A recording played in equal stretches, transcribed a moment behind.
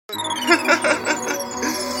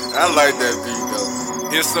I like that beat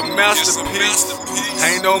though. It's a masterpiece.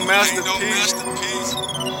 Ain't no masterpiece.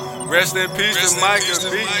 Rest in peace to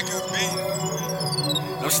Micah B.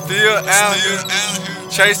 I'm still out here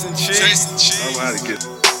chasing cheese.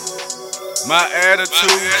 My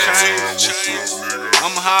attitude changed.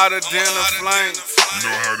 I'm hotter than a flame. You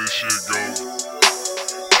know how this shit go.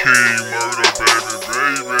 King murder, baby.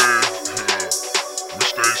 We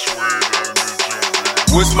stay swag down in this jump,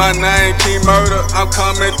 nigga. What's my name? King Murder. I'm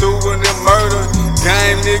coming through with the murder.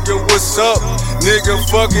 Game nigga, what's up? Nigga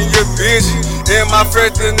fucking your bitch in my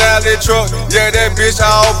Fertinale truck. Yeah, that bitch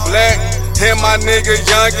all black. And my nigga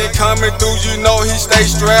youngin' coming through, you know he stay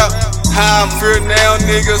strapped. How I'm fear now,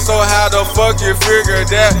 nigga, so how the fuck you figure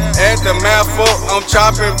that? At the mouth up, I'm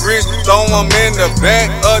chopping bricks, throw them in the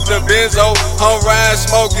back of the benzo. I'm riding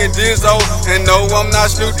smoking Dizzo, and no, I'm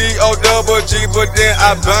not Snoop D-O-double-G, but then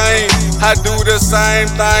I bang. I do the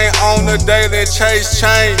same thing on the daily chase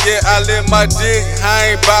chain. Yeah, I let my dick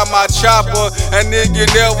hang by my chopper, and nigga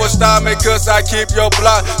never stop me, cause I keep your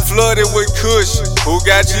block flooded with kush. Who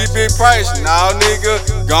got cheap in price? Nah,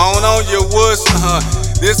 nigga, gone on your wuss.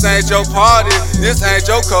 This ain't your party, this ain't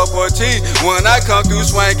your cup of tea. When I come through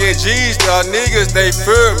swinging G's, the niggas, they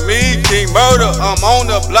fear me. King Murder, I'm on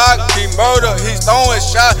the block. King Murder, he's throwing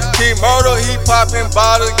shots. King Murder, he popping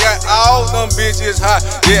bottles. Got all them bitches hot.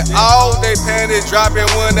 Yeah, all they panties dropping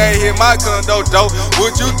when they hit my condo door.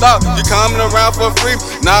 What you thought? You coming around for free?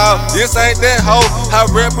 Nah, this ain't that hoe. I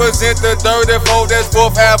represent the 34, that's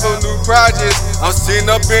 4th Avenue Projects. I'm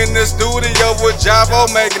sitting up in the studio with Javo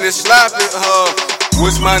making it sloppy,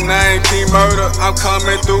 What's my name? King Murder. I'm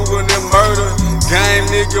coming through with the murder. Game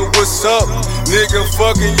nigga, what's up? Nigga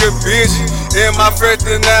fucking your bitch in my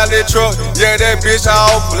Fertinale truck. Yeah, that bitch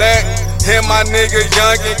all black. And my nigga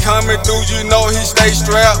youngin' coming through, you know he stay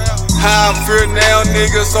strapped. How I'm fear now,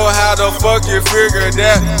 nigga, so how the fuck you figure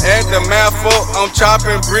that? At the mouth up, I'm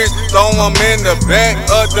chopping bricks, throw them in the back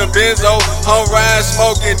of the benzo. I'm riding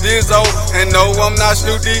smoking Dizzo, and no, I'm not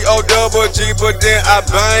Snoop D-O-double-G, but then I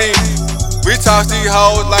bang. We toss these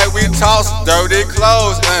hoes like we toss dirty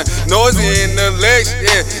clothes, noisy in the legs,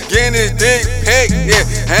 yeah, getting his dick pecked, yeah,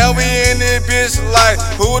 and we in this bitch like,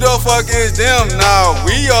 who the fuck is them? Nah,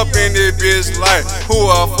 we up in this bitch like, who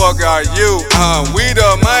the fuck are you? We the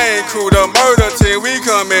main crew, the murder team, we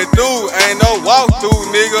coming through, ain't no walk through,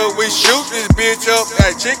 nigga, we shoot this bitch up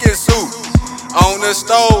like chicken soup on the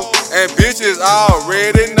stove, and bitches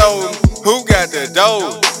already know who got the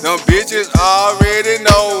dough. Them bitches already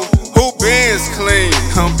know who bins clean.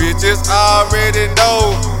 Them bitches already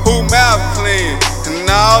know who mouth clean.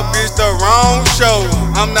 Nah, bitch, the wrong show.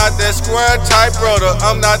 I'm not that square type brother.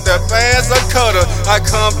 I'm not the fans or cutter. I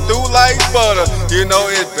come through like butter. You know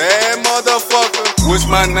it's bad, motherfucker. What's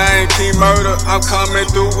my name? King Murder. I'm coming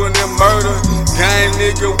through with the murder. Game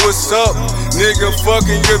nigga, what's up? Nigga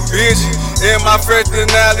fucking your bitch in my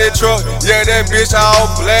Fertinale truck. Yeah, that bitch all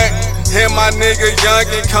black. And my nigga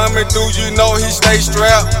youngin' coming through, you know he stay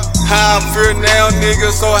strapped. How I'm fear now,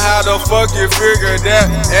 nigga, so how the fuck you figure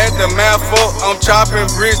that? At the mouth up, I'm chopping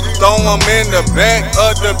bricks, throw them in the back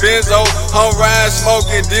of the benzo. I'm riding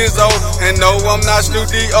smoking Dizzo, and no, I'm not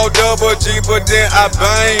Snoop D-O-double-G, but then I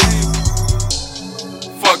bang.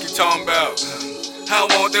 Fuck you talking about? I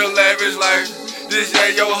want the lavish life. This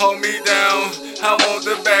yeah, yo, hold me down. I want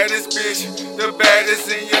the baddest bitch, the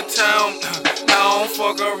baddest in your town. I don't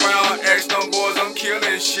fuck around, ask them boys, I'm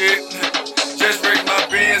killing shit. Just wrecked my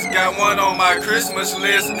Benz, got one on my Christmas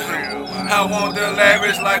list. I want the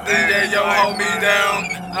lavish like the yeah, yo, hold me down.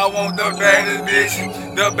 I want the baddest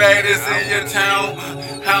bitch, the baddest in your town.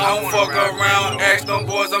 I don't fuck around, ask them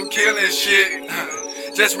boys, I'm killing shit.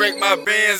 Just wrecked my Benz.